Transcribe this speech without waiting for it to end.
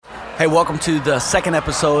Hey, welcome to the second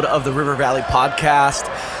episode of the River Valley Podcast.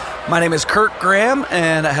 My name is Kurt Graham,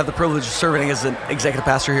 and I have the privilege of serving as an executive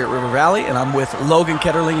pastor here at River Valley, and I'm with Logan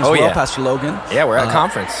Ketterling as well, yeah. Pastor Logan. Yeah, we're at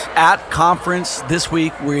conference. At conference this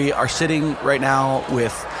week, we are sitting right now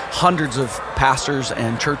with hundreds of pastors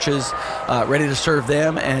and churches ready to serve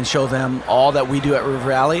them and show them all that we do at River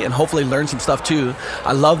Valley and hopefully learn some stuff too.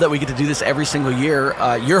 I love that we get to do this every single year.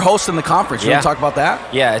 You're hosting the conference. You want to talk about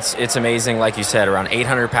that? Yeah, it's amazing. Like you said, around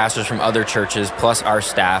 800 pastors from other churches plus our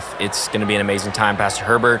staff. It's going to be an amazing time. Pastor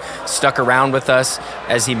Herbert stuck around with us,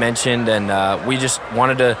 as he mentioned, and we just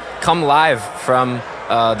wanted to come live from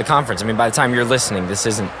the conference. I mean, by the time you're listening, this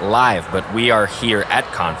isn't live, but we are here at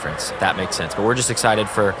conference, if that makes sense. But we're just excited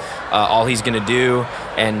for all he's going to do,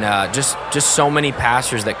 and just so many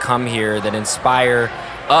pastors that come here that inspire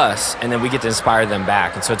us, and then we get to inspire them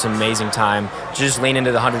back. And so it's an amazing time to just lean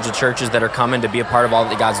into the hundreds of churches that are coming to be a part of all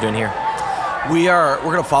that God's doing here. We're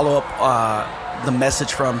going to follow up the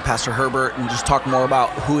message from Pastor Herbert and just talk more about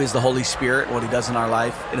who is the Holy Spirit and what he does in our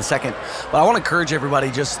life in a second. But I want to encourage everybody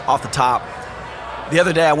just off the top. The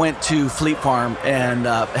other day I went to Fleet Farm and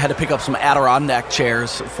had to pick up some Adirondack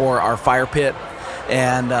chairs for our fire pit.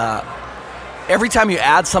 And every time you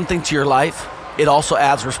add something to your life, it also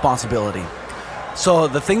adds responsibility. So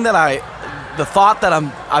the thought that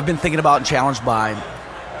I've been thinking about and challenged by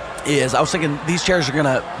is I was thinking these chairs are going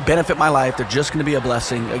to benefit my life. They're just going to be a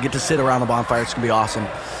blessing. I get to sit around the bonfire. It's going to be awesome.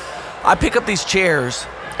 I pick up these chairs,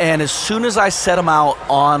 and as soon as I set them out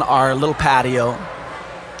on our little patio,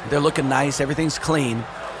 they're looking nice, everything's clean.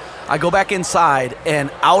 I go back inside,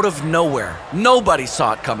 and out of nowhere, nobody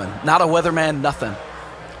saw it coming. Not a weatherman, nothing.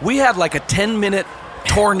 We had like a 10-minute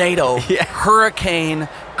tornado, hurricane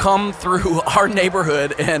come through our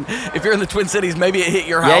neighborhood, and if you're in the Twin Cities, maybe it hit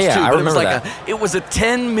your house too. But it was a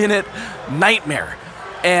 10-minute nightmare.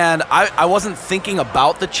 And I wasn't thinking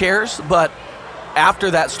about the chairs, but after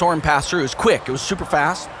that storm passed through, it was quick, it was super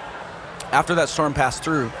fast. After that storm passed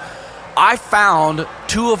through, I found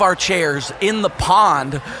two of our chairs in the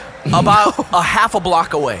pond about a half a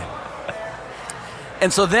block away.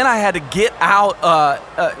 And so then I had to get out,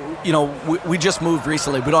 we just moved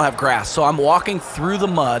recently. We don't have grass. So I'm walking through the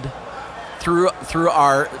mud, through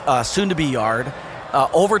our soon-to-be yard,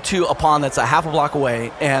 over to a pond that's a half a block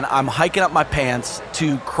away, and I'm hiking up my pants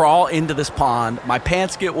to crawl into this pond. My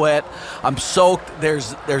pants get wet. I'm soaked.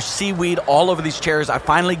 There's seaweed all over these chairs. I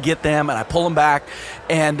finally get them, and I pull them back.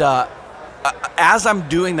 And as I'm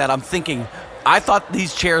doing that, I'm thinking, I thought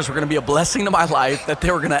these chairs were going to be a blessing to my life, that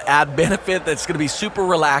they were going to add benefit, that's going to be super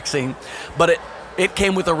relaxing. But it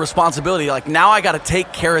came with a responsibility. Like, now I got to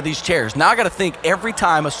take care of these chairs. Now I got to think every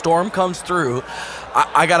time a storm comes through,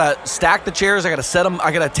 I got to stack the chairs. I got to set them.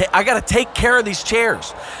 I got to take care of these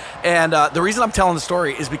chairs. And the reason I'm telling the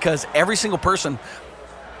story is because every single person,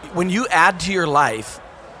 when you add to your life,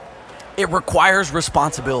 it requires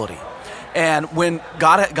responsibility. And when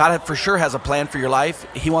God for sure has a plan for your life,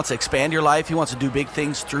 he wants to expand your life. He wants to do big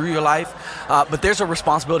things through your life. But there's a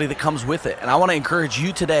responsibility that comes with it. And I want to encourage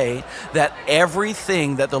you today that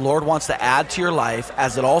everything that the Lord wants to add to your life,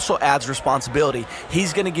 as it also adds responsibility,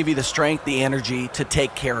 he's going to give you the strength, the energy to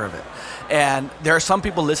take care of it. And there are some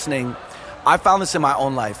people listening. I found this in my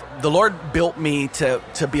own life. The Lord built me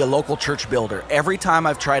to be a local church builder. Every time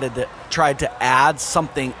I've tried to add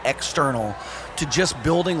something external to just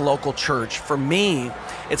building local church, for me,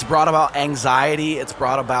 it's brought about anxiety. It's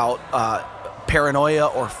brought about paranoia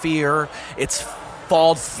or fear. It's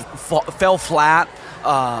fell flat.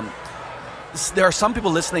 There are some people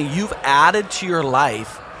listening. You've added to your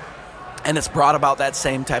life, and it's brought about that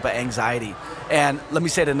same type of anxiety. And let me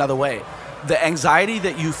say it another way. The anxiety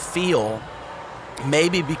that you feel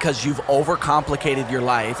maybe because you've overcomplicated your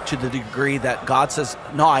life to the degree that God says,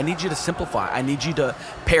 no, I need you to simplify. I need you to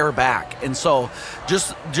pare back. And so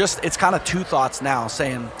just it's kind of two thoughts now,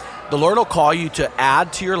 saying the Lord will call you to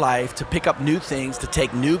add to your life, to pick up new things, to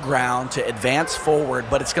take new ground, to advance forward,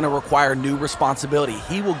 but it's going to require new responsibility.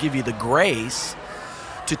 He will give you the grace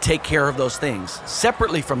to take care of those things.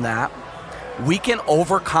 Separately from that, we can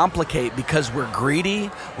overcomplicate because we're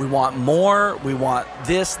greedy, we want more, we want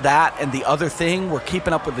this, that, and the other thing. We're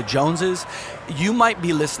keeping up with the Joneses. You might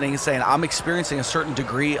be listening and saying, I'm experiencing a certain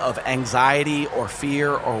degree of anxiety or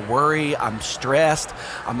fear or worry. I'm stressed.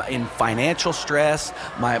 I'm in financial stress.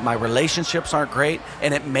 My relationships aren't great.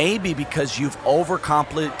 And it may be because you've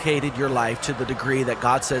overcomplicated your life to the degree that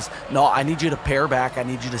God says, no, I need you to pare back. I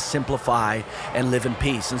need you to simplify and live in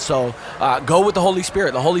peace. And so go with the Holy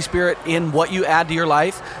Spirit. The Holy Spirit in what you add to your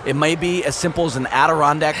life. It may be as simple as an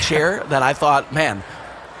Adirondack chair that I thought, man,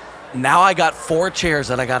 now I got 4 chairs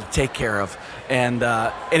that I got to take care of. And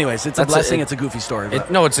anyways, it's a blessing. It's a goofy story.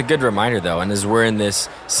 No, it's a good reminder, though. And as we're in this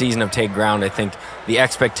season of Take Ground, I think the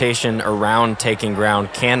expectation around taking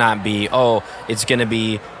ground cannot be, oh, it's going to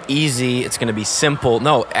be easy, it's going to be simple.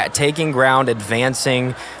 No, taking ground,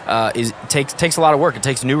 advancing, takes a lot of work. It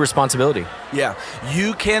takes new responsibility. Yeah,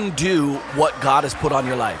 you can do what God has put on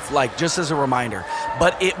your life, like just as a reminder,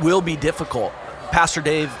 but it will be difficult. Pastor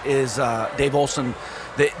Dave is Dave Olson.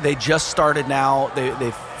 They just started now.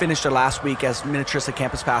 They finished their last week as Minnetrista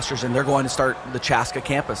campus pastors, and they're going to start the Chaska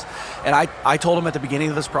campus. And I told them at the beginning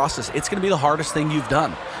of this process, it's going to be the hardest thing you've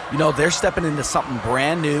done. You know, they're stepping into something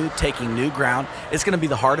brand new, taking new ground. It's going to be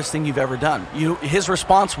the hardest thing you've ever done. His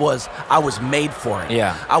response was, I was made for it.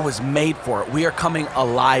 Yeah. I was made for it. We are coming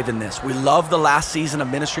alive in this. We love the last season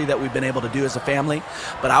of ministry that we've been able to do as a family,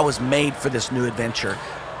 but I was made for this new adventure.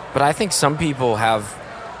 But I think some people have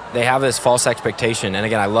this false expectation, and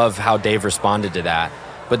again, I love how Dave responded to that,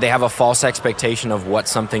 but they have a false expectation of what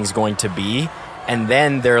something's going to be, and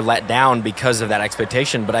then they're let down because of that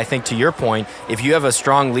expectation. But I think, to your point, if you have a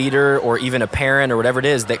strong leader or even a parent or whatever it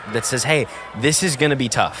is that says, hey, this is going to be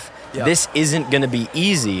tough. Yep. This isn't going to be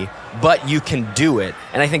easy, but you can do it.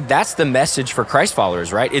 And I think that's the message for Christ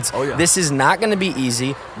followers, right? This is not going to be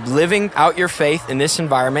easy. Living out your faith in this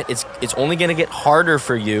environment, it's only going to get harder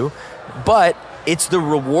for you, but it's the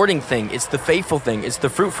rewarding thing. It's the faithful thing. It's the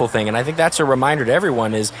fruitful thing. And I think that's a reminder to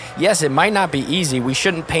everyone is, yes, it might not be easy. We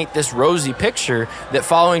shouldn't paint this rosy picture that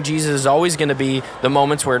following Jesus is always going to be the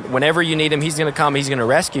moments where whenever you need him, he's going to come, he's going to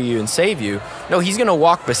rescue you and save you. No, he's going to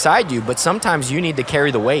walk beside you, but sometimes you need to carry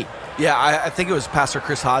the weight. Yeah, I think it was Pastor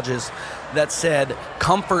Chris Hodges that said,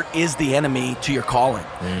 comfort is the enemy to your calling.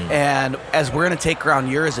 And as we're going to take ground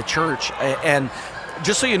year as a church, and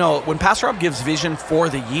just so you know, when Pastor Rob gives vision for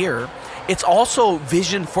the year, it's also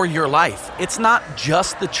vision for your life. It's not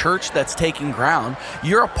just the church that's taking ground.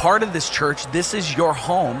 You're a part of this church. This is your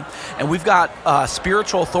home. And we've got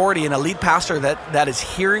spiritual authority and a lead pastor that is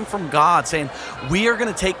hearing from God saying, we are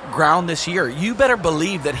going to take ground this year. You better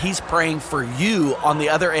believe that he's praying for you on the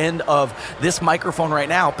other end of this microphone right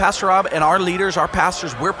now. Pastor Rob and our leaders, our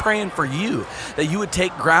pastors, we're praying for you, that you would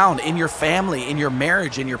take ground in your family, in your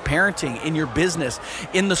marriage, in your parenting, in your business,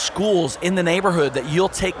 in the schools, in the neighborhood, that you'll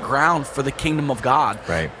take ground for the kingdom of God.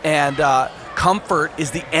 Right. And comfort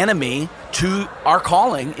is the enemy to our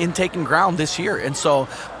calling in taking ground this year. And so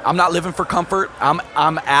I'm not living for comfort. I'm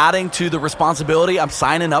adding to the responsibility. I'm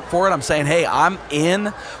signing up for it. I'm saying, hey, I'm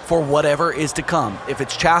in for whatever is to come. If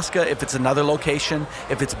it's Chaska, if it's another location,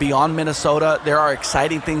 if it's beyond Minnesota, there are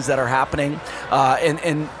exciting things that are happening.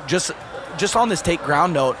 And just on this take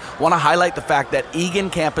ground note, want to highlight the fact that Eagan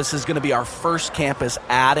campus is going to be our first campus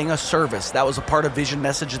adding a service. That was a part of Vision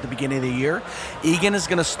Message at the beginning of the year. Eagan is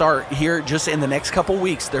going to start here just in the next couple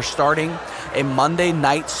weeks. They're starting a Monday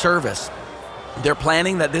night service. They're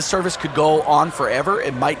planning that this service could go on forever.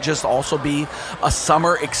 It might just also be a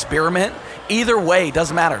summer experiment. Either way,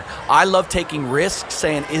 doesn't matter. I love taking risks,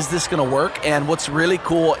 saying, is this going to work? And what's really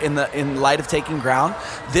cool in light of taking ground,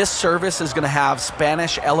 this service is going to have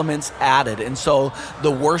Spanish elements added. And so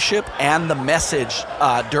the worship and the message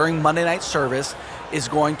during Monday night service is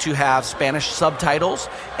going to have Spanish subtitles.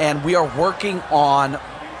 And we are working on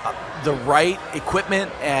the right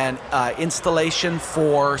equipment and installation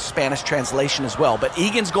for Spanish translation as well. But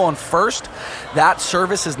Egan's going first. That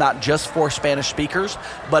service is not just for Spanish speakers,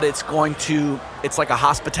 but it's like a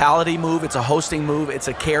hospitality move, it's a hosting move, it's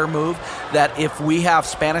a care move, that if we have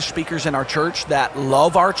Spanish speakers in our church that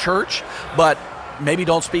love our church, but maybe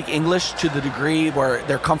don't speak English to the degree where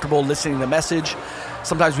they're comfortable listening to the message,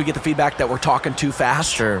 sometimes we get the feedback that we're talking too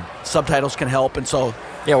fast. Sure. Subtitles can help, and so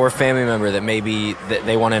yeah, or a family member that maybe that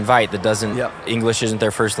they want to invite that doesn't, English isn't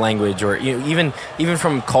their first language, or even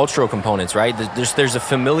from cultural components, right? There's a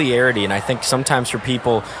familiarity, and I think sometimes for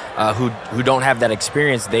people who don't have that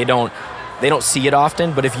experience, they don't see it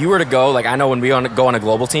often. But if you were to go, like I know when we go on a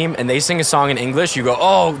global team and they sing a song in English, you go,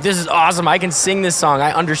 oh, this is awesome, I can sing this song,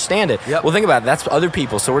 I understand it. Yep. Well, think about it, that's other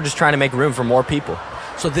people, so we're just trying to make room for more people.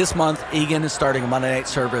 So this month, Egan is starting a Monday night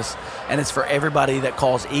service, and it's for everybody that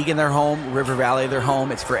calls Egan their home, River Valley their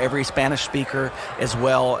home. It's for every Spanish speaker as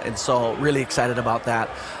well, and so really excited about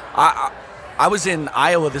that. I was in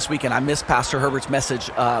Iowa this weekend. I missed Pastor Herbert's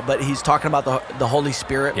message, but he's talking about the Holy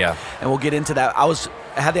Spirit, yeah. And we'll get into that. I was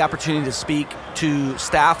had the opportunity to speak to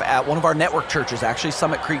staff at one of our network churches, actually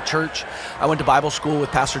Summit Creek Church. I went to Bible school with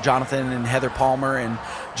Pastor Jonathan and Heather Palmer, and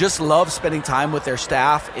just love spending time with their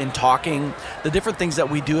staff and talking the different things that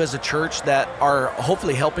we do as a church that are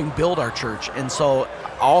hopefully helping build our church. And so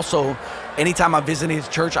also, anytime I'm visiting a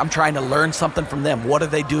church, I'm trying to learn something from them. What are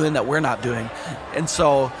they doing that we're not doing? And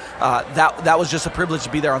so that was just a privilege to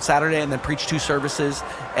be there on Saturday and then preach 2 services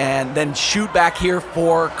and then shoot back here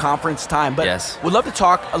for conference time. But we'd love to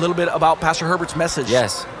talk a little bit about Pastor Herbert's message.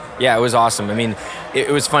 Yes. Yeah, it was awesome. I mean,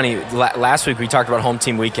 it was funny. Last week we talked about Home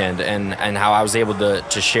Team Weekend and how I was able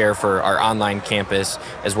to share for our online campus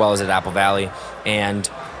as well as at Apple Valley. And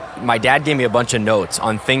my dad gave me a bunch of notes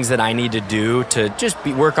on things that I need to do to just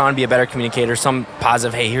work on, be a better communicator. Some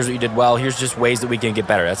positive, hey, here's what you did well. Here's just ways that we can get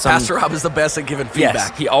better. That's Pastor Rob is the best at giving feedback.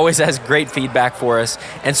 Yes, he always has great feedback for us.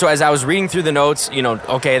 And so as I was reading through the notes,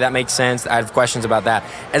 okay, that makes sense. I have questions about that.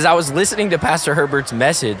 As I was listening to Pastor Herbert's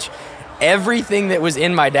message, everything that was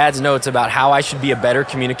in my dad's notes about how I should be a better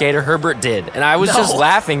communicator, Herbert did. And I was just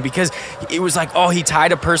laughing because it was like, oh, he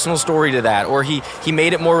tied a personal story to that, or he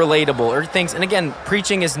made it more relatable, or things. And again,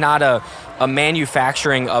 preaching is not a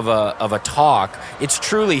manufacturing of a talk. It's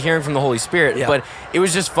truly hearing from the Holy Spirit. Yeah. But it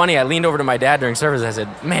was just funny. I leaned over to my dad during service. I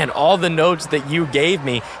said, man, all the notes that you gave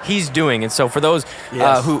me, he's doing. And so for those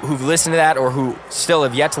who've listened to that or who still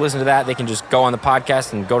have yet to listen to that, they can just go on the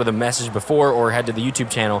podcast and go to the message before or head to the YouTube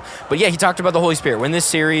channel. But yeah, he talked about the Holy Spirit. When this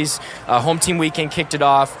series, Home Team Weekend, kicked it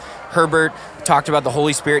off, Herbert talked about the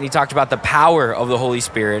Holy Spirit, and he talked about the power of the Holy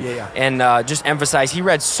Spirit, and just emphasized, he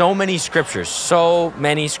read so many scriptures,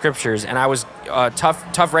 and I was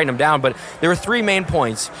tough writing them down, but there were 3 main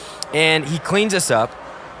points, and he cleans us up.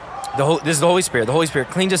 This is the Holy Spirit. The Holy Spirit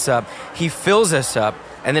cleans us up, he fills us up,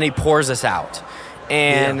 and then he pours us out.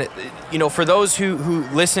 And, for those who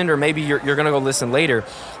listened, or maybe you're going to go listen later,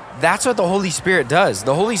 that's what the Holy Spirit does.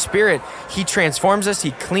 The Holy Spirit, he transforms us,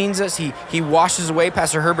 he cleans us, he washes away.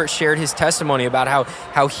 Pastor Herbert shared his testimony about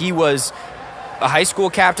how he was a high school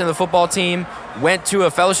captain of the football team, went to a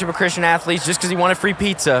fellowship of Christian athletes just because he wanted free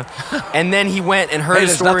pizza, and then he went and heard a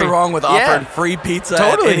story. There's nothing wrong with offering free pizza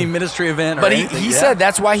at any ministry event or anything. But he said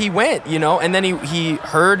that's why he went, and then he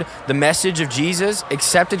heard the message of Jesus,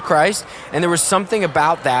 accepted Christ, and there was something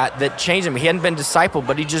about that changed him. He hadn't been discipled,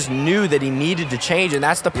 but he just knew that he needed to change, and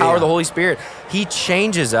that's the power of the Holy Spirit. He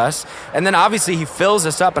changes us, and then obviously he fills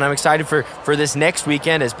us up, and I'm excited for this next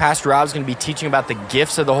weekend as Pastor Rob's going to be teaching about the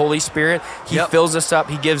gifts of the Holy Spirit. He fills us up,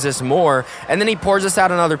 he gives us more, and then he pours us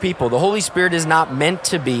out on other people. The Holy Spirit is not meant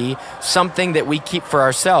to be something that we keep for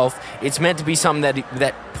ourselves. It's meant to be something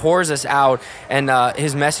that pours us out, and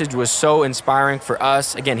his message was so inspiring for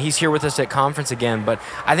us. Again, he's here with us at conference again, but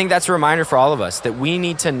I think that's a reminder for all of us that we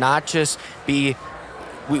need to not just be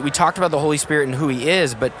we talked about the Holy Spirit and who he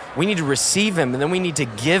is, but we need to receive him, and then we need to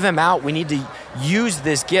give him out. We need to use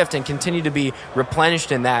this gift and continue to be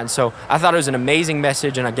replenished in that. And so I thought it was an amazing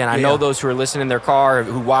message. And again, I know those who are listening in their car or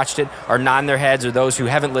who watched it are nodding their heads, or those who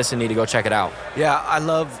haven't listened need to go check it out. Yeah, I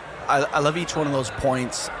love each one of those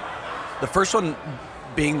points. The first one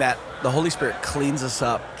being that the Holy Spirit cleans us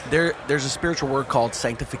up. There's a spiritual word called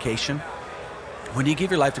sanctification. When you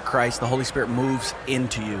give your life to Christ, the Holy Spirit moves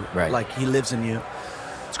into you, like he lives in you.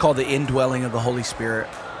 It's called the indwelling of the Holy Spirit.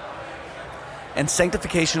 And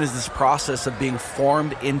sanctification is this process of being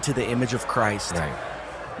formed into the image of Christ. Right.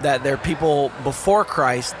 That there are people before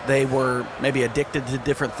Christ, they were maybe addicted to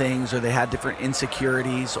different things, or they had different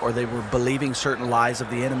insecurities, or they were believing certain lies of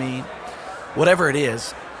the enemy. Whatever it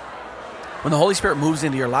is, when the Holy Spirit moves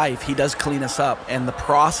into your life, he does clean us up, and the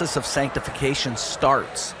process of sanctification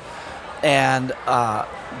starts. And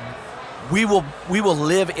we will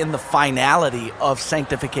live in the finality of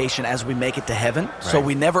sanctification as we make it to heaven. Right. So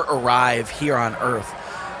we never arrive here on earth,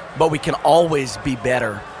 but we can always be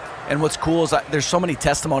better. And what's cool is there's so many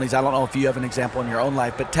testimonies. I don't know if you have an example in your own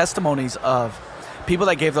life, but testimonies of people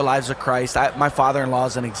that gave their lives to Christ. My father-in-law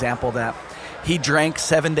is an example that he drank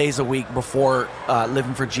 7 days a week before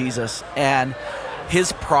living for Jesus. And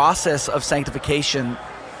his process of sanctification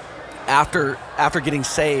after getting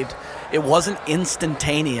saved, it wasn't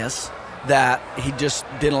instantaneous, that he just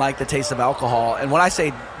didn't like the taste of alcohol. And when I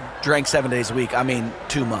say drank 7 days a week, I mean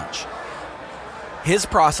too much. His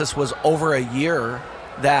process was over a year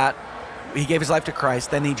that he gave his life to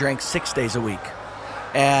Christ, then he drank 6 days a week.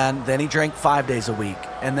 And then he drank 5 days a week,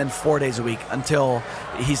 and then 4 days a week, until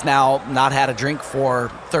he's now not had a drink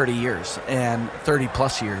for 30 years and 30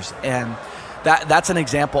 plus years. And that's an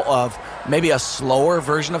example of maybe a slower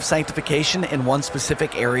version of sanctification in one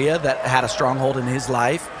specific area that had a stronghold in his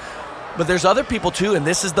life. But there's other people too, and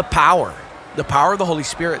this is the power of the Holy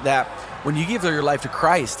Spirit, that when you give your life to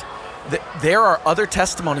Christ, there are other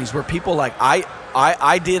testimonies where people like,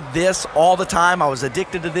 I did this all the time. I was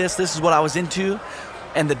addicted to this. This is what I was into.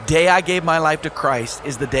 And the day I gave my life to Christ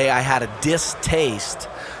is the day I had a distaste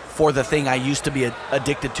for the thing I used to be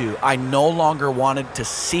addicted to. I no longer wanted to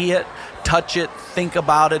see it, touch it, think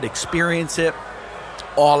about it, experience it.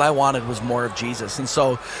 All I wanted was more of Jesus. And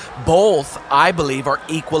so both, I believe, are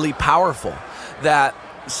equally powerful. That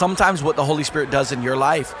sometimes what the Holy Spirit does in your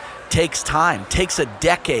life takes time, takes a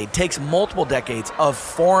decade, takes multiple decades of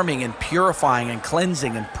forming and purifying and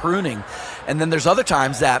cleansing and pruning. And then there's other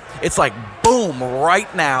times that it's like, boom,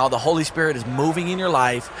 right now, the Holy Spirit is moving in your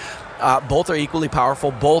life. Both are equally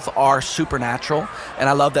powerful. Both are supernatural. And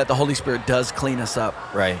I love that the Holy Spirit does clean us up.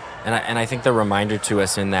 Right. And I think the reminder to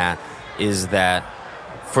us in that is that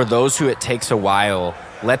for those who it takes a while,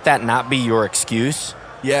 let that not be your excuse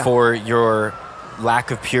for your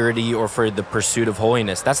lack of purity or for the pursuit of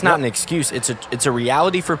holiness. That's not an excuse. It's a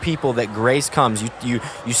reality for people that grace comes. You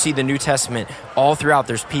see the New Testament all throughout.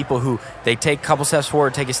 There's people who they take a couple steps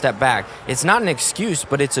forward, take a step back. It's not an excuse,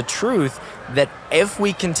 but it's a truth that if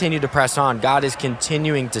we continue to press on, God is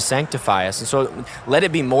continuing to sanctify us. And so let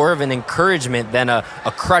it be more of an encouragement than a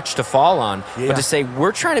crutch to fall on, but to say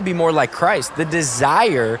we're trying to be more like Christ. The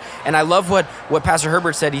desire, and I love what Pastor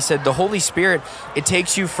Herbert said. He said the Holy Spirit, it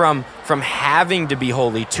takes you from having to be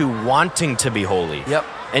holy to wanting to be holy. Yep.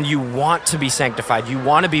 And you want to be sanctified. You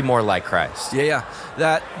want to be more like Christ. Yeah.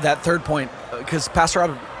 That third point, because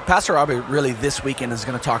Pastor Robbie really this weekend is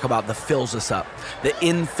going to talk about the fills us up, the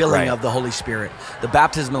infilling of the Holy Spirit, the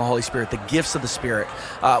baptism of the Holy Spirit, the gifts of the Spirit,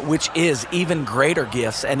 which is even greater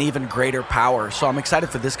gifts and even greater power. So I'm excited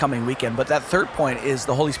for this coming weekend. But that third point is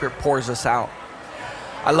the Holy Spirit pours us out.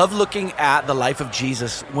 I love looking at the life of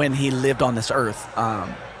Jesus when he lived on this earth,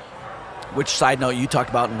 which, side note, you talked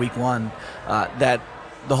about in week 1, that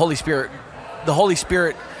the Holy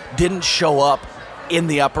Spirit didn't show up in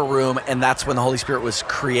the upper room, and that's when the Holy Spirit was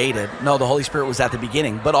created. No, the Holy Spirit was at the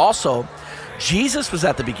beginning. But also, Jesus was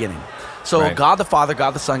at the beginning. So God the Father,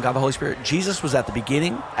 God the Son, God the Holy Spirit, Jesus was at the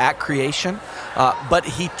beginning, at creation, but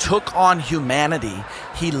he took on humanity.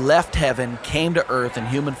 He left heaven, came to earth in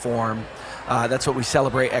human form. That's what we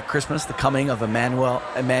celebrate at Christmas, the coming of Emmanuel.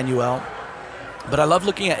 But I love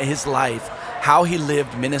looking at his life, how he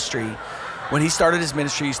lived ministry. When he started his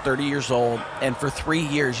ministry, he's 30 years old, and for 3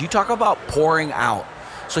 years, you talk about pouring out.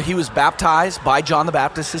 So he was baptized by John the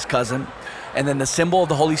Baptist, his cousin, and then the symbol of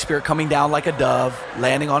the Holy Spirit coming down like a dove,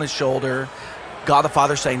 landing on his shoulder, God the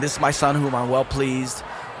Father saying, "This is my Son whom I'm well pleased."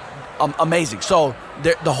 Amazing. So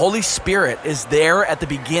the Holy Spirit is there at the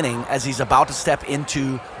beginning as he's about to step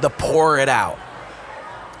into the pour it out.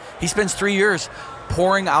 He spends 3 years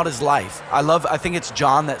pouring out his life. I think it's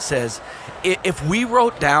John that says, if we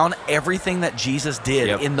wrote down everything that Jesus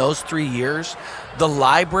did in those 3 years, the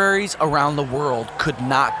libraries around the world could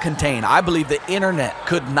not contain. I believe the internet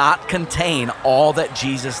could not contain all that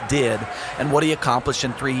Jesus did and what he accomplished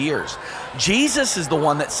in 3 years. Jesus is the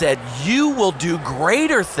one that said, "You will do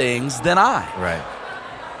greater things than I." Right.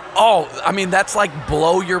 Oh, I mean, that's like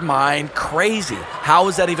blow your mind crazy. How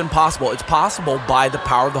is that even possible? It's possible by the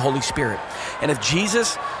power of the Holy Spirit. And if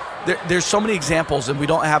Jesus, there's so many examples, and we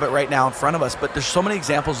don't have it right now in front of us, but there's so many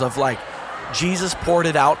examples of like Jesus poured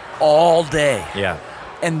it out all day. Yeah.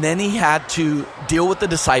 And then he had to deal with the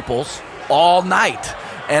disciples all night.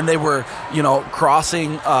 And they were,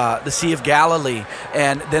 crossing the Sea of Galilee.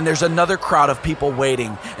 And then there's another crowd of people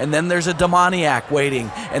waiting. And then there's a demoniac waiting.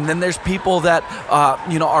 And then there's people that,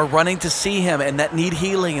 are running to see him and that need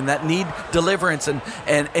healing and that need deliverance. And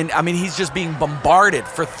I mean, he's just being bombarded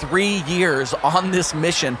for 3 years on this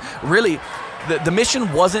mission. Really, the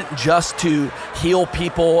mission wasn't just to heal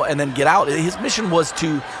people and then get out. His mission was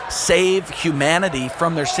to save humanity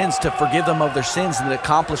from their sins, to forgive them of their sins, and to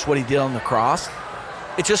accomplish what he did on the cross.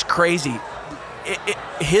 It's just crazy.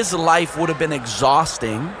 His life would have been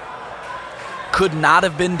exhausting, could not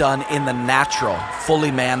have been done in the natural,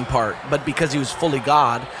 fully man part, but because he was fully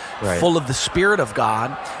God, full of the Spirit of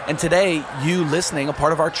God. And today, you listening, a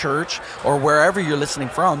part of our church, or wherever you're listening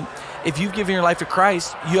from, if you've given your life to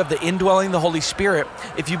Christ, you have the indwelling of the Holy Spirit.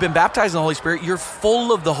 If you've been baptized in the Holy Spirit, you're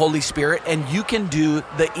full of the Holy Spirit, and you can do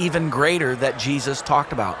the even greater that Jesus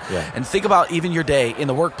talked about. Yeah. And think about even your day in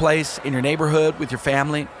the workplace, in your neighborhood, with your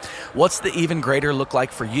family. What's the even greater look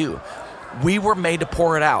like for you? We were made to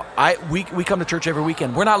pour it out. We come to church every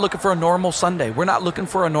weekend. We're not looking for a normal Sunday. We're not looking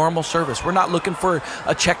for a normal service. We're not looking for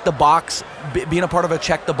a check the box, being a part of a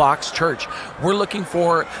check the box church. We're looking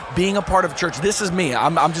for being a part of a church. This is me.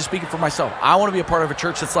 I'm just speaking for myself. I want to be a part of a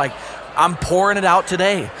church that's like, I'm pouring it out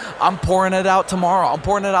today. I'm pouring it out tomorrow. I'm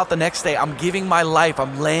pouring it out the next day. I'm giving my life.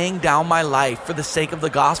 I'm laying down my life for the sake of the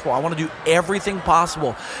gospel. I want to do everything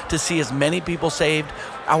possible to see as many people saved.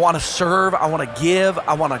 I want to serve. I want to give.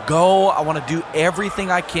 I want to go. I want to do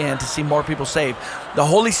everything I can to see more people saved. The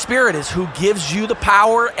Holy Spirit is who gives you the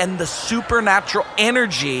power and the supernatural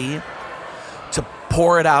energy to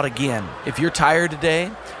pour it out again. If you're tired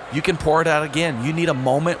today, you can pour it out again. You need a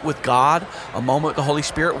moment with God, a moment with the Holy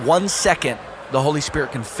Spirit. 1 second, the Holy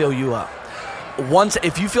Spirit can fill you up.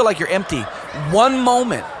 If you feel like you're empty, 1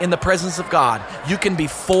 moment in the presence of God, you can be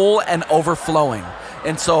full and overflowing.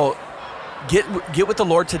 And so get with the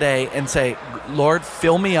Lord today and say, Lord,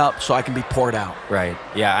 fill me up so I can be poured out. Right.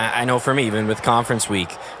 Yeah, I know for me, even with conference week,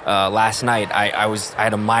 last night I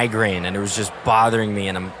had a migraine and it was just bothering me,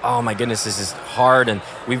 and oh my goodness, this is hard, and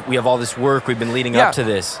we have all this work we've been leading up to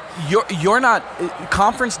this. You're not,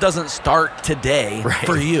 conference doesn't start today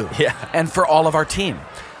for you and for all of our team.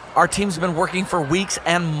 Our team's been working for weeks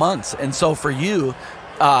and months, and so for you,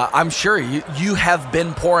 I'm sure you have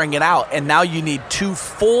been pouring it out, and now you need 2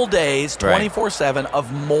 full days, 24/7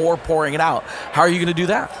 of more pouring it out. How are you going to do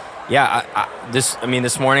that? Yeah,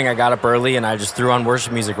 this morning I got up early and I just threw on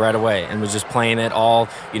worship music right away and was just playing it all,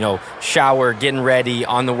 shower, getting ready,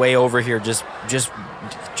 on the way over here, just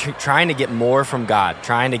trying to get more from God,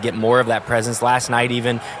 trying to get more of that presence. Last night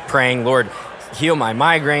even praying, Lord, heal my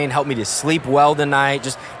migraine, help me to sleep well tonight,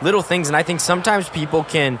 just little things. And I think sometimes people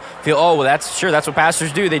can feel, oh, well, that's what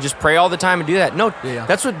pastors do. They just pray all the time and do that. No,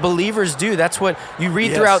 that's what believers do. That's what you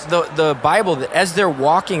read throughout the Bible, that as they're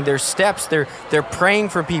walking their steps, they're praying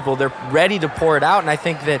for people, they're ready to pour it out. And I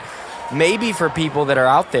think that maybe for people that are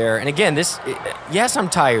out there, and again, yes, I'm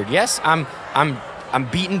tired. Yes, I'm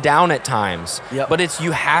beaten down at times, but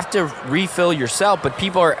you have to refill yourself. But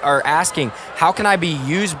people are asking, how can I be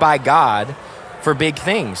used by God for big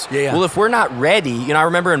things? Well, if we're not ready, I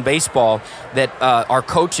remember in baseball that our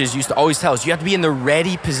coaches used to always tell us, you have to be in the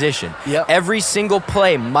ready position. Every single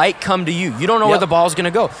play might come to you. You don't know where the ball's going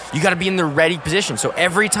to go. You got to be in the ready position. So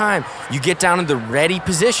every time you get down in the ready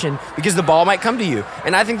position, because the ball might come to you.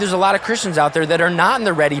 And I think there's a lot of Christians out there that are not in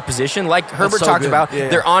the ready position, like Herbert talked about.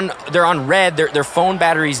 They're on red. Their phone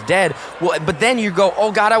battery's dead. Well, but then you go,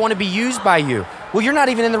 oh God, I want to be used by you. Well, you're not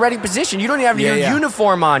even in the ready position. You don't even have your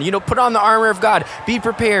uniform on. Put on the armor of God. Be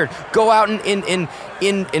prepared. Go out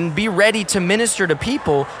and be ready to minister to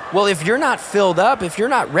people. Well, if you're not filled up, if you're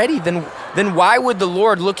not ready, then why would the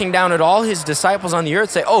Lord, looking down at all his disciples on the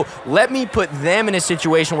earth, say, oh, let me put them in a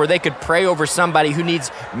situation where they could pray over somebody who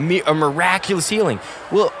needs a miraculous healing?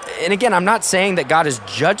 Well, and again, I'm not saying that God is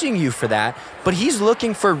judging you for that, but he's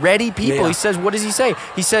looking for ready people. He says, what does he say?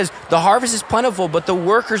 He says, the harvest is plentiful, but the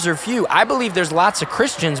workers are few. I believe there's lots of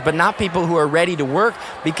Christians, but not people who are ready to work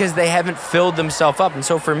because they haven't filled themselves up. And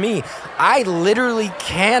so for me, I literally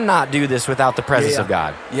cannot do this without the presence of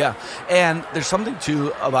God. Yeah. And there's something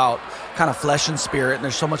too about kind of flesh and spirit, and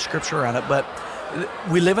there's so much scripture around it, but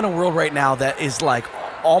we live in a world right now that is like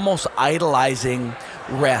almost idolizing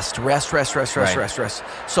rest.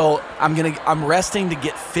 So I'm resting to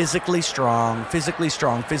get physically strong,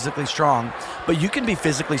 but you can be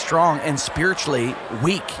physically strong and spiritually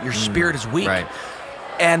weak. Your spirit is weak.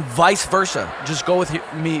 And vice versa. Just go with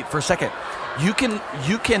me for a second. You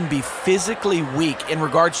can be physically weak in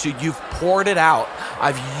regards to you've poured it out.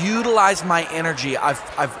 I've utilized my energy.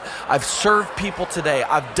 I've served people today.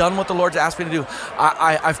 I've done what the Lord's asked me to do.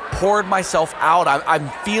 I've poured myself out. I'm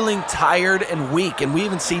feeling tired and weak. And we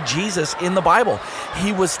even see Jesus in the Bible.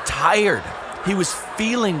 He was tired. He was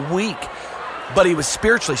feeling weak, but he was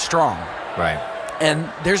spiritually strong.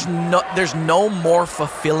 And there's no more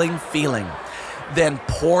fulfilling feeling than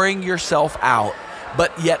pouring yourself out,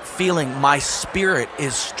 but yet feeling my spirit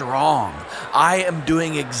is strong. I am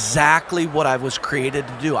doing exactly what I was created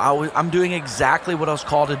to do. I'm doing exactly what I was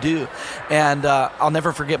called to do. And I'll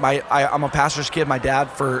never forget, I'm a pastor's kid. My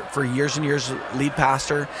dad, for years and years, lead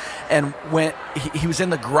pastor. And when he was in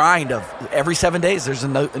the grind of every 7 days, there's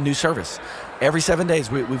a new service. Every 7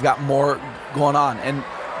 days, we've got more going on, and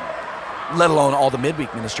let alone all the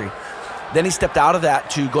midweek ministry. Then he stepped out of that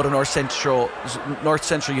to go to North Central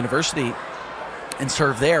University and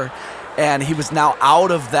serve there. And he was now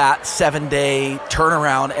out of that 7-day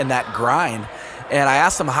turnaround and that grind. And I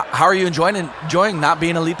asked him, how are you enjoying not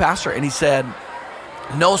being a lead pastor? And he said,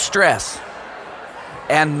 no stress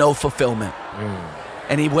and no fulfillment.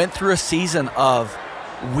 And he went through a season of,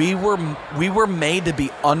 we were made to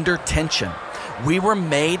be under tension. We were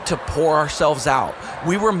made to pour ourselves out.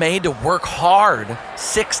 We were made to work hard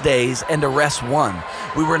 6 days and to rest 1.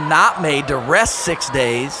 We were not made to rest 6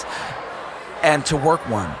 days and to work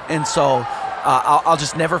 1. And so I'll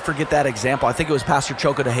just never forget that example. I think it was Pastor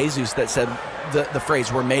Choco de Jesus that said the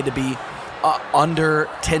phrase, we're made to be under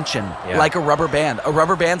tension, like a rubber band. A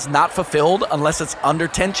rubber band's not fulfilled unless it's under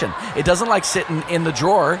tension. It doesn't like sitting in the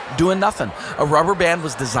drawer doing nothing. A rubber band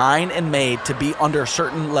was designed and made to be under a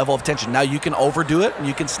certain level of tension. Now you can overdo it and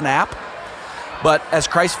you can snap, but as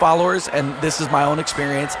Christ followers, and this is my own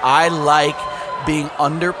experience, I like being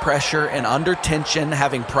under pressure and under tension,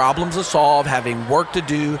 having problems to solve, having work to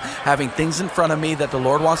do, having things in front of me that the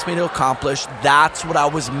Lord wants me to accomplish. That's what I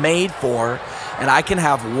was made for. And I can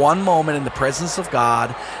have one moment in the presence of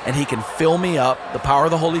God, and he can fill me up, the power of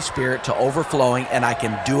the Holy Spirit, to overflowing, and I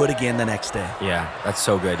can do it again the next day. Yeah, that's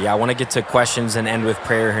so good. Yeah, I want to get to questions and end with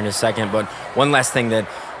prayer here in a second, but one last thing that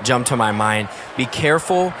jumped to my mind, be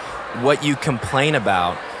careful what you complain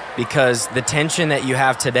about, because the tension that you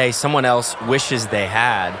have today, someone else wishes they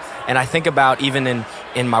had. And I think about even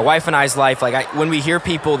in my wife and I's life, like when we hear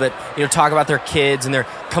people that, talk about their kids and they're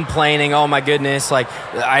complaining, oh my goodness, like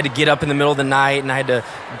I had to get up in the middle of the night and I had to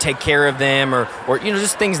take care of them, or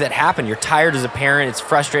just things that happen. You're tired as a parent, it's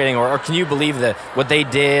frustrating, or can you believe that what they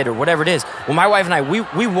did, or whatever it is. Well, my wife and I,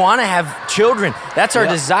 we want to have children. That's our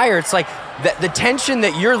desire. It's like the tension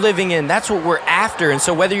that you're living in, that's what we're after. And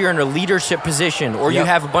so whether you're in a leadership position or you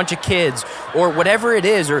have a bunch of kids or whatever it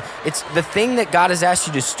is, or it's the thing that God has asked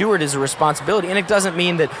you to steward is a responsibility. And it doesn't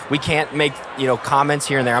mean that we can't make, comments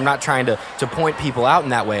here and there. I'm not trying to point people out in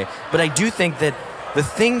that way. But I do think that the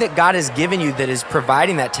thing that God has given you that is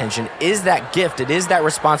providing that tension is that gift. It is that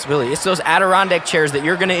responsibility. It's those Adirondack chairs that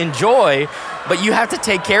you're going to enjoy, but you have to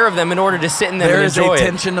take care of them in order to sit in them and enjoy it. There is a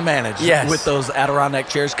tension to manage with those Adirondack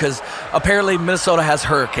chairs, because apparently Minnesota has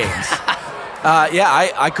hurricanes.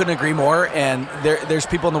 I couldn't agree more. And there's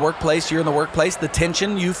people in the workplace, you're in the workplace, the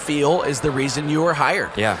tension you feel is the reason you were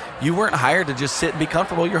hired. Yeah. You weren't hired to just sit and be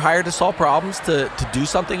comfortable. You're hired to solve problems, to do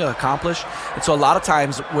something, to accomplish. And so a lot of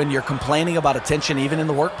times when you're complaining about a tension, even in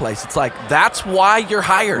the workplace, it's like, that's why you're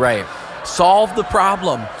hired. Right. Solve the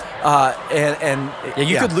problem.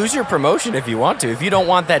 You could lose your promotion if you want to, if you don't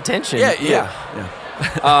want that tension.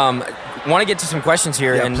 Want to get to some questions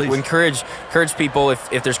here, and we encourage people,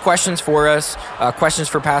 if there's questions for us, questions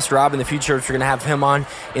for Pastor Rob in the future, which we're going to have him on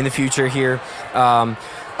in the future here.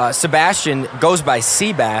 Sebastian goes by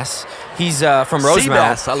Seabass. He's from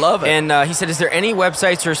Rosemount. Seabass, I love it. And he said, is there any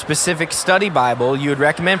websites or specific study Bible you would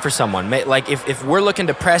recommend for someone? Like if we're looking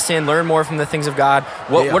to press in, learn more from the things of God,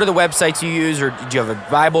 what are the websites you use, or do you have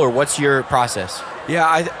a Bible, or what's your process? Yeah,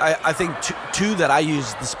 I think two that I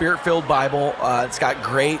use, the Spirit-Filled Bible. It's got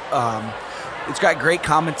great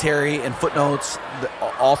commentary and footnotes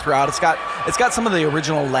all throughout. It's got some of the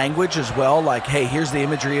original language as well, like, hey, here's the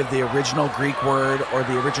imagery of the original Greek word or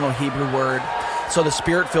the original Hebrew word. So the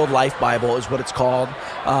Spirit-Filled Life Bible is what it's called.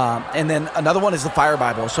 And then another one is the Fire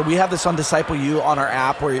Bible. So we have this on Disciple U on our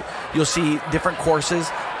app, where you'll see different courses.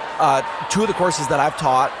 Two of the courses that I've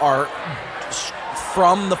taught are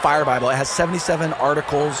from the Fire Bible. It has 77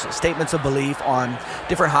 articles, statements of belief on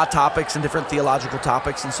different hot topics and different theological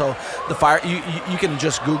topics. And so the Fire, you can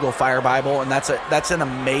just Google Fire Bible, and that's an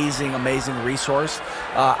amazing resource.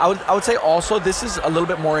 I would say also this is a little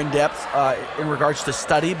bit more in depth in regards to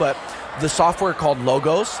study, but the software called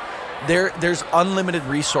Logos. There's unlimited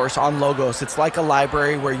resource on Logos. It's like a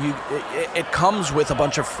library where it comes with a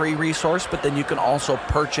bunch of free resource, but then you can also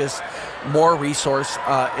purchase more resource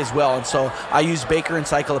as well. And so I use Baker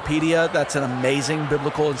Encyclopedia. That's an amazing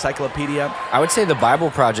biblical encyclopedia. I would say the Bible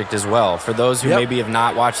Project as well. For those who maybe have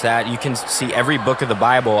not watched that, you can see every book of the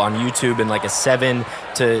Bible on YouTube in like a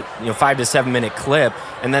 5 to 7 minute clip.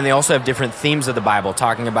 And then they also have different themes of the Bible,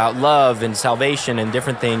 talking about love and salvation and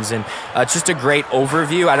different things. And it's just a great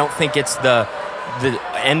overview. I don't think it's the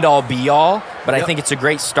end-all, be-all, but I think it's a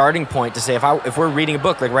great starting point to say, if we're reading a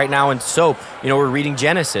book, like right now in SOAP, we're reading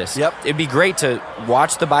Genesis. It'd be great to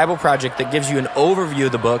watch the Bible Project that gives you an overview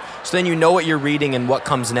of the book, so then you know what you're reading and what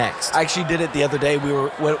comes next. I actually did it the other day.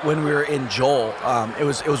 When we were in Joel. It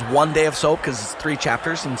was one day of SOAP because it's 3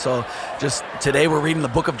 chapters, and so just today we're reading the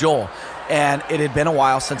book of Joel. And it had been a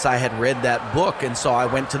while since I had read that book, and so I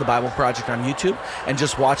went to the Bible Project on YouTube and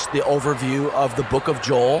just watched the overview of the book of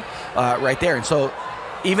Joel right there. And so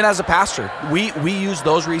even as a pastor, we use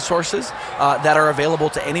those resources that are available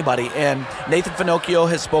to anybody. And Nathan Finocchio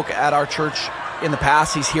has spoke at our church in the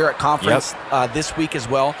past. He's here at conference this week as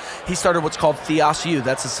well. He started what's called Theos U.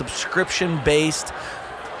 That's a subscription-based,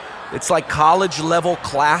 it's like college-level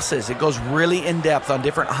classes. It goes really in-depth on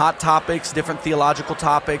different hot topics, different theological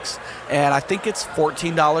topics, and I think it's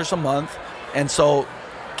 $14 a month. And so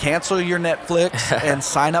cancel your Netflix and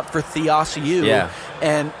sign up for Theos U. Yeah.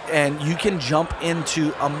 And you can jump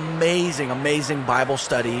into amazing Bible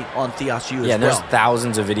study on Theos U as well. Yeah, and there's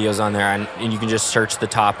thousands of videos on there, and you can just search the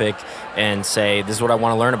topic and say, this is what I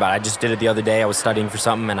want to learn about. I just did it the other day. I was studying for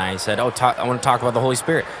something, and I said, I want to talk about the Holy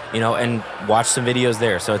Spirit, and watch some videos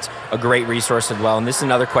there. So it's a great resource as well. And this is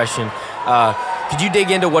another question. Could you dig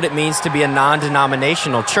into what it means to be a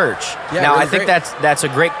non-denominational church? Yeah, now, really I think that's a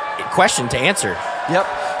great question to answer. Yep.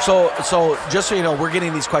 So just so you know, we're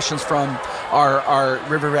getting these questions from our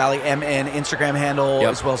River Valley MN Instagram handle,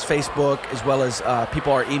 as well as Facebook, as well as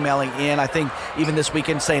people are emailing in. I think even this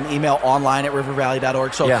weekend saying email online at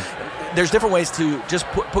rivervalley.org. So there's different ways to just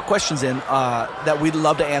put questions in that we'd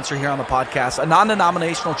love to answer here on the podcast. A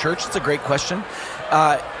non-denominational church, it's a great question.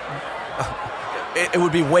 It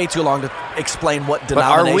would be way too long to explain what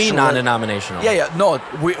denomination. But are we non-denominational? Yeah. No,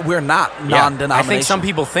 we're not non-denominational. I think some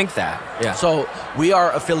people think that. Yeah. So we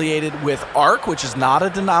are affiliated with ARC, which is not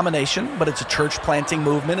a denomination, but it's a church planting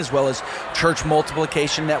movement, as well as Church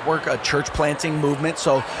Multiplication Network, a church planting movement.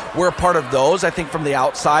 So we're a part of those. I think from the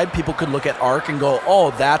outside, people could look at ARC and go,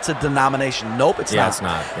 oh, that's a denomination. Nope, it's not. It's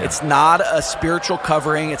not. Yeah. It's not a spiritual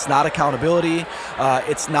covering. It's not accountability.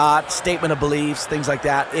 It's not statement of beliefs, things like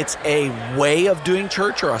that. It's a way of doing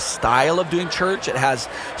church or a style of doing church. It has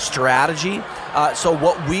strategy. So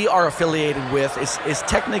what we are affiliated with is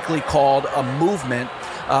technically called a movement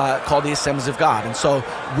called the Assemblies of God. And so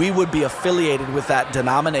we would be affiliated with that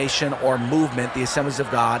denomination or movement, the Assemblies of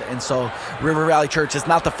God. And so River Valley Church is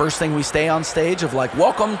not the first thing we say on stage of like,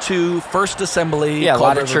 welcome to First Assembly. Yeah, a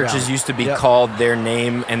lot of River churches Valley. Used to be called their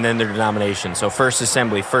name and then their denomination. So First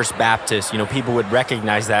Assembly, First Baptist, people would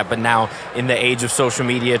recognize that. But now in the age of social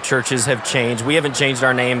media, churches have changed. We haven't changed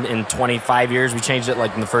our name in 25 years. We changed it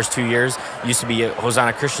like in the first 2 years. It used to be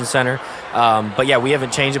Hosanna Christian Center. But yeah, we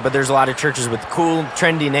haven't changed it. But there's a lot of churches with cool,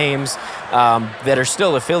 trendy names that are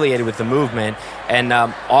still affiliated with the movement. And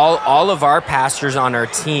all of our pastors on our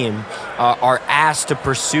team are asked to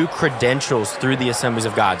pursue credentials through the Assemblies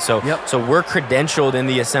of God. So we're credentialed in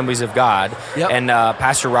the Assemblies of God. And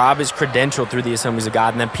Pastor Rob is credentialed through the Assemblies of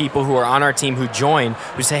God. And then people who are on our team who join,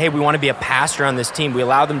 who say, hey, we want to be a pastor on this team, we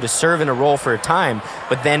allow them to serve in a role for a time,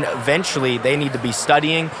 but then eventually they need to be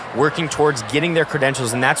studying, working towards getting their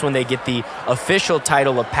credentials, and that's when they get the official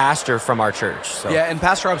title of pastor from our church. So. Yeah, and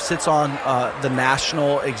Pastor Rob sits on the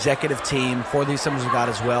national executive team for the Assemblies of God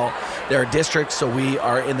as well. There are districts, so we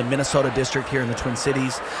are in the Minnesota district here in the Twin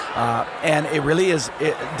Cities, and it really is,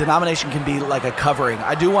 denomination can be like a covering.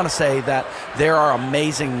 I do want to say that there are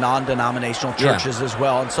amazing non-denominational churches as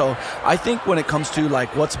well, and so I think when it comes to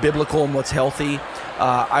like what's biblical and what's healthy,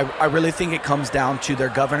 I really think it comes down to their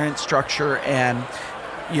governance structure and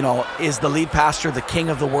is the lead pastor the king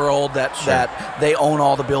of the world that they own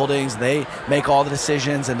all the buildings, they make all the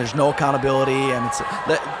decisions, and there's no accountability, and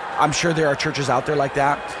I'm sure there are churches out there like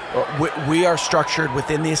that. We are structured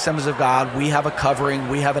within the Assemblies of God. We have a covering.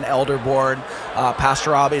 We have an elder board.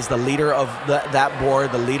 Pastor Rob is the leader of that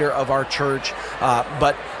board, the leader of our church.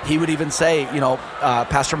 But he would even say,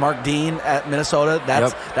 Pastor Mark Dean at Minnesota,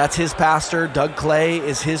 that's his pastor. Doug Clay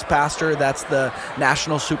is his pastor. That's the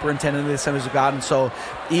national superintendent of the Assemblies of God. And so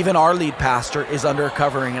even our lead pastor is under a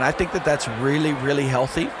covering. And I think that that's really, really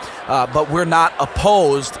healthy. But we're not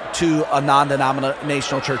opposed to a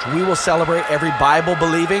non-denominational church. We will celebrate every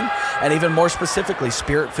Bible-believing and even more specifically,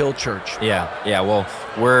 Spirit-filled church. Yeah. Well,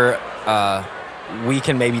 we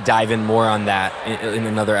can maybe dive in more on that in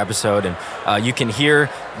another episode. And you can hear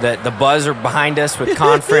that the buzz are behind us with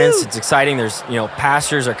conference. It's exciting. There's,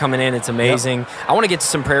 pastors are coming in. It's amazing. I want to get to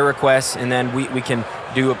some prayer requests, and then we can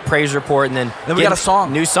do a praise report, and then we got a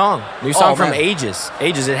song. New song from Ages.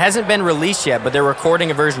 It hasn't been released yet, but they're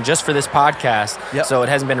recording a version just for this podcast, so it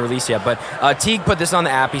hasn't been released yet. But Teague put this on the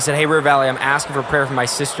app. He said, hey, River Valley, I'm asking for prayer for my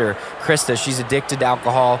sister, Krista. She's addicted to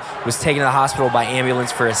alcohol, was taken to the hospital by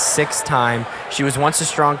ambulance for a 6th time. She was once a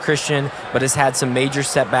strong Christian, but has had some major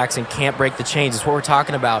setbacks and can't break the chains. That's what we're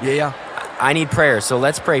talking about. Yeah. I need prayer. So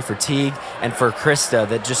let's pray for Teague and for Krista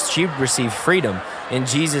that she receive freedom. In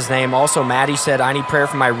Jesus' name. Also, Maddie said, I need prayer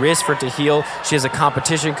for my wrist for it to heal. She has a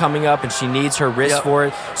competition coming up and she needs her wrist for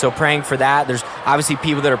it. So praying for that. There's obviously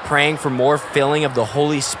people that are praying for more filling of the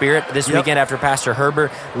Holy Spirit this weekend after Pastor Herbert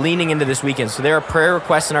leaning into this weekend. So there are prayer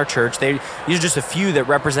requests in our church. These are just a few that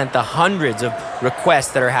represent the hundreds of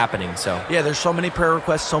requests that are happening. So yeah, there's so many prayer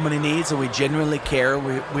requests, so many needs, and we genuinely care.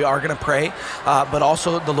 We are going to pray, but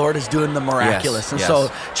also the Lord is doing the miraculous. So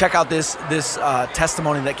check out this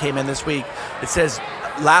testimony that came in this week. It says,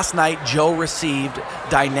 last night, Joe received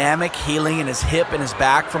dynamic healing in his hip and his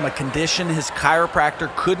back from a condition his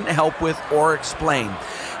chiropractor couldn't help with or explain.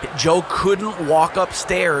 Joe couldn't walk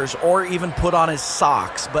upstairs or even put on his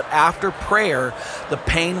socks, but after prayer, the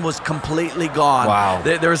pain was completely gone. Wow.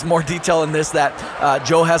 There's more detail in this that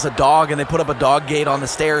Joe has a dog, and they put up a dog gate on the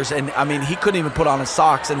stairs, and I mean, he couldn't even put on his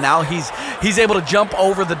socks, and now he's able to jump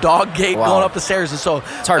over the dog gate going up the stairs, and so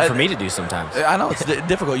it's hard for me to do sometimes. I know it's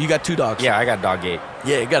difficult. You got 2 dogs. Yeah, I got a dog gate.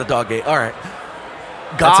 Yeah, you got a dog gate. All right.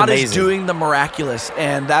 God is doing the miraculous,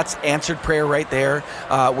 and that's answered prayer right there,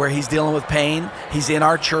 where he's dealing with pain. He's in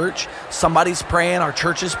our church. Somebody's praying. Our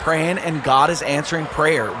church is praying, and God is answering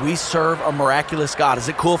prayer. We serve a miraculous God. Is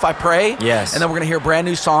it cool if I pray? Yes. And then we're going to hear a brand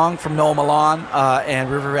new song from Noah Milan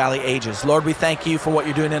and River Valley Ages. Lord, we thank you for what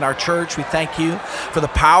you're doing in our church. We thank you for the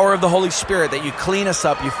power of the Holy Spirit, that you clean us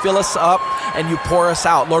up, you fill us up, and you pour us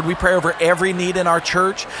out. Lord, we pray over every need in our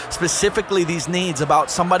church, specifically these needs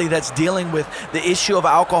about somebody that's dealing with the issue of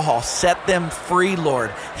alcohol. Set them free,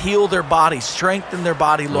 Lord. Heal their body, strengthen their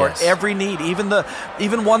body, Lord. Yes. Every need,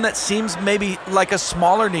 even one that seems maybe like a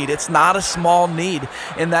smaller need. It's not a small need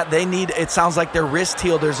in that they need, it sounds like their wrist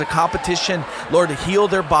healed. There's a competition, Lord, to heal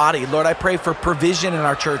their body. Lord, I pray for provision in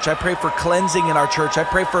our church. I pray for cleansing in our church. I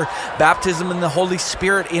pray for baptism in the Holy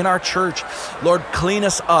Spirit in our church. Lord, clean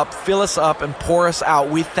us up, fill us up, and pour us out.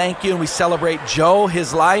 We thank you, and we celebrate Joe,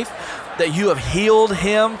 his life, that you have healed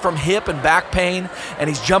him from hip and back pain, and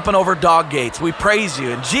he's jumping over dog gates. We praise you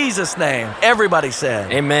in Jesus' name. Everybody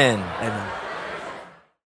said, Amen. Amen.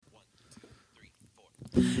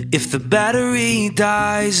 If the battery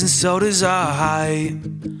dies and so does our hype,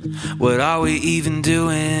 what are we even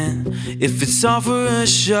doing? If it's all for a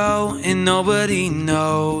show and nobody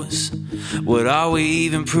knows, what are we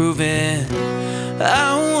even proving?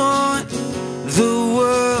 I want the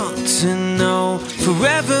world to know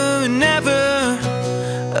forever and ever,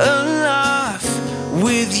 alive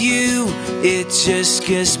with you, it just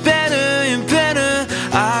gets better and better.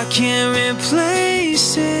 I can't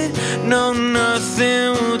replace it, no,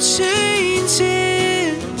 nothing will change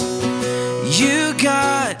it. You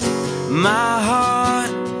got my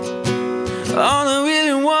heart, all I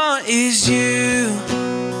really want is you.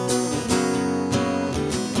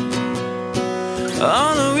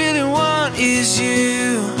 All I really want is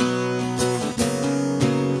you.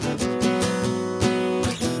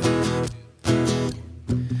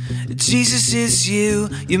 Jesus, it's you,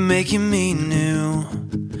 you're making me new.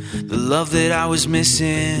 The love that I was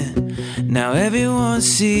missing, now everyone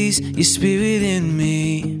sees your spirit in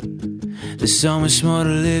me. There's so much more to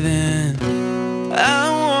live in. I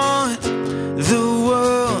want the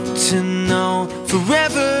world to know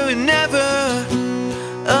forever and ever,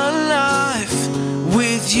 alive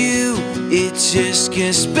with you, it just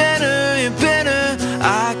gets better and better.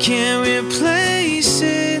 I can't replace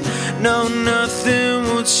it, no, nothing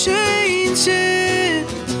will change it.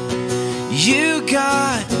 You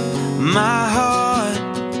got my heart,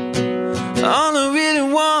 all I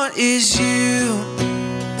really want is you.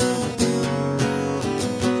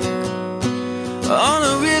 All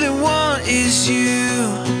I really want is you.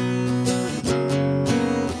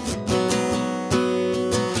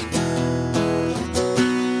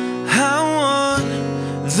 I want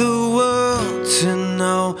the world to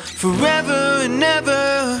know forever and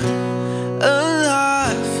ever,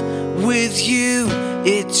 alive with you,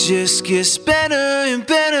 it just gets better and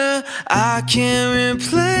better. I can't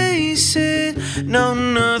replace it, no,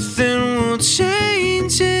 nothing will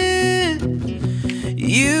change it.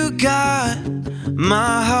 You got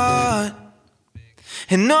my heart,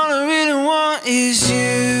 and all I really want is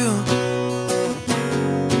you.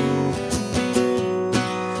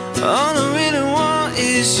 All I really want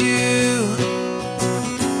is you.